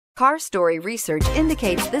Car Story research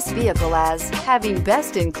indicates this vehicle as having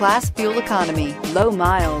best-in-class fuel economy, low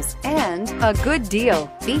miles, and a good deal.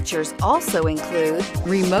 Features also include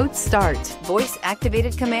remote start,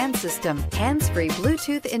 voice-activated command system, hands-free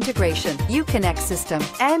Bluetooth integration, Uconnect system,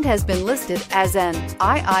 and has been listed as an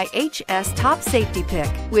IIHS top safety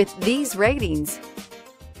pick with these ratings.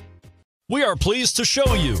 We are pleased to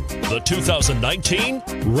show you the 2019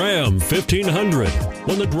 Ram 1500.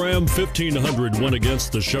 When the Ram 1500 went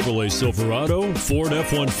against the Chevrolet Silverado, Ford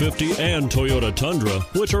F-150, and Toyota Tundra,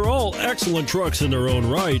 which are all excellent trucks in their own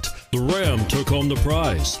right, the Ram took home the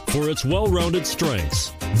prize for its well-rounded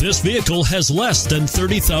strengths. This vehicle has less than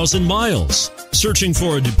 30,000 miles. Searching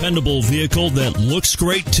for a dependable vehicle that looks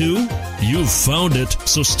great too? You've found it,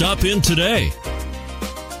 so stop in today.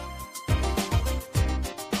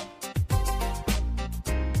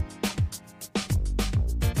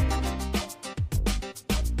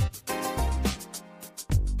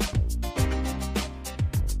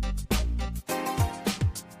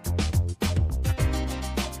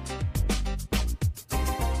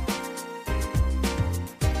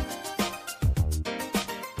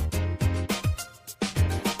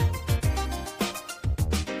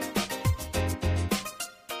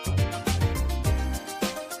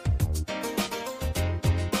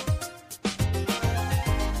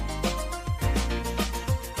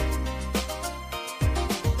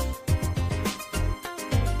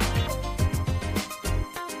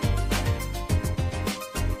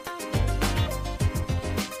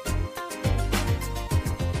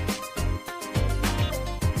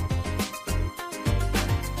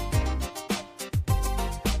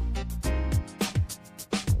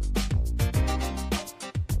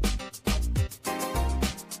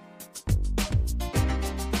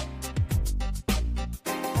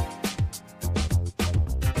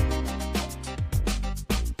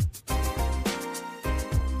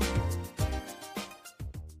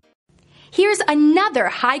 Here's another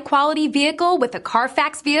high-quality vehicle with a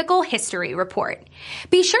Carfax Vehicle History Report.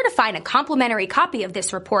 Be sure to find a complimentary copy of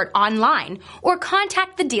this report online or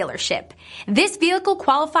contact the dealership. This vehicle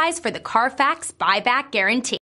qualifies for the Carfax Buyback Guarantee.